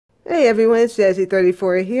Hey everyone, it's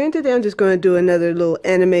Jazzy34 here, and today I'm just going to do another little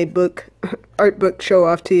anime book, art book show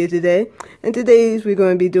off to you today. And today's we're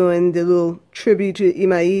going to be doing the little tribute to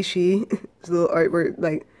Imaishi. This little artwork,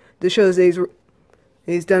 like the shows he's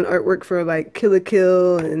done artwork for like Kill la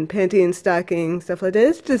Kill and Panty and Stocking, stuff like that.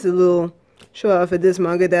 It's just a little show off of this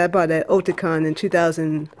manga that I bought at Otakon in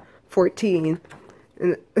 2014.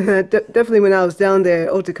 And definitely when I was down there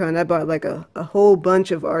at Otakon, I bought like a whole bunch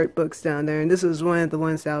of art books down there. And this was one of the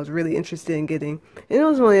ones that I was really interested in getting. And it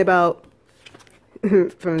was only about,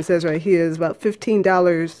 from it says right here, it's about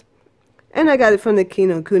 $15. And I got it from the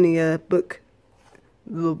Kinokuniya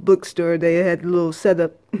little bookstore. They had a little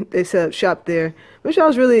setup, they set up shop there. Which I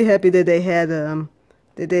was really happy that they had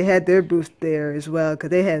their booth there as well. Because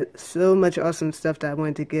they had so much awesome stuff that I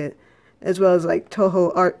wanted to get. As well as like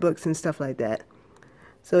Toho art books and stuff like that.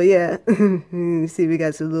 So yeah, you see we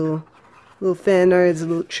got some little fan art, it's a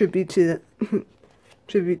little tribute to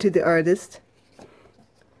the artist.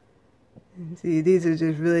 And see, these are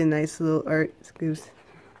just really nice little art scoops,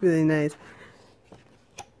 really nice.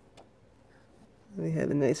 We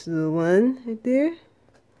have a nice little one right there.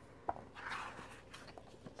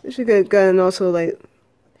 We should have gotten also like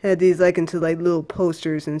had these like into like little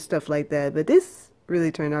posters and stuff like that, but this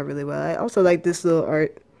really turned out really well. I also like this little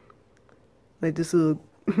art, like this little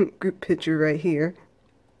group picture right here.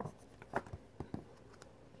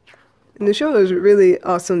 And the show was really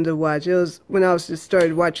awesome to watch. It was when I was just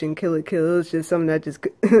started watching Kill la Kill. It was just something that just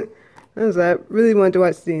I really wanted to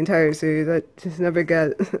watch the entire series. I just never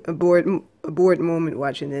got a bored moment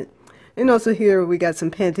watching it. And also here we got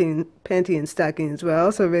some Panty and Stocking as well. I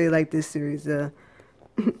also really like this series. I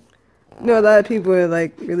know a lot of people are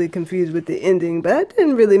like really confused with the ending, but I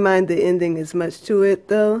didn't really mind the ending as much to it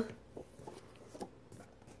though.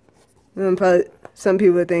 Probably some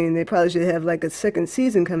people are thinking they probably should have like a second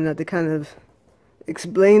season coming out to kind of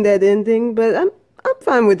explain that ending, but I'm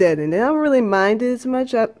fine with that ending. I don't really mind it as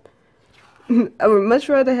much. I would much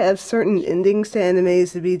rather have certain endings to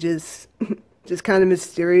animes to be just kind of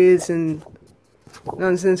mysterious and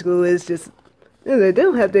nonsensical. It's just, you know, they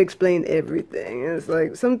don't have to explain everything. It's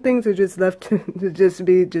like some things are just left to just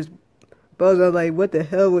be just balls out like what the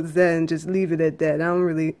hell was that and just leave it at that. I don't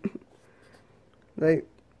really like.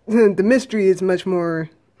 The mystery is much more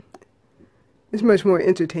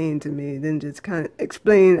entertaining to me than just kind of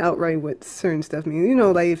explain outright what certain stuff means. You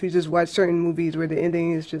know, like if you just watch certain movies where the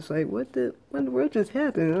ending is just like, what in the world just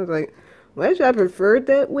happened? I was like, well, actually I prefer it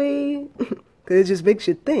that way because it just makes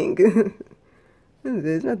you think.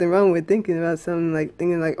 There's nothing wrong with thinking about something, like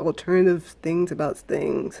thinking like alternative things about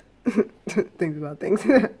things. Things about things.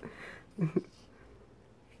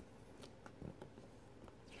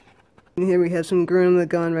 And here we have some Gurren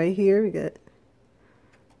Lagann right here. We got,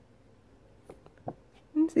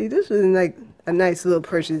 let's see, this was like a nice little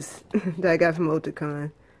purchase that I got from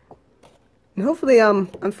Otakon. And hopefully,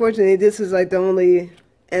 unfortunately, this is like the only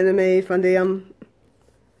anime from the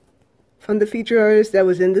feature artist that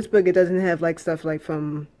was in this book. It doesn't have like stuff like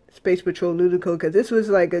from Space Patrol Ludico, because this was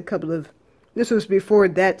like this was before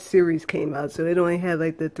that series came out, so it only had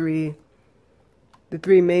like the three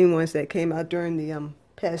main ones that came out during the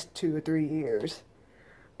past 2 or 3 years.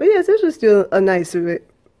 But yes, this was still a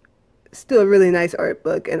really nice art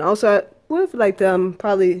book. And also I would have liked to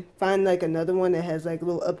probably find like another one that has like a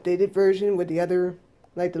little updated version with the other,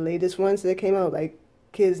 like the latest ones that came out, like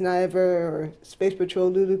Kids Not Ever or Space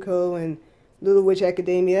Patrol Ludico and Little Witch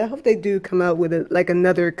Academia. I hope they do come out with like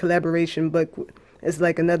another collaboration book as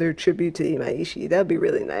like another tribute to Imaishi. That would be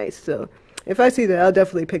really nice. So if I see that, I'll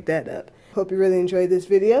definitely pick that up. Hope you really enjoyed this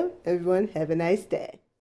video. Everyone, have a nice day.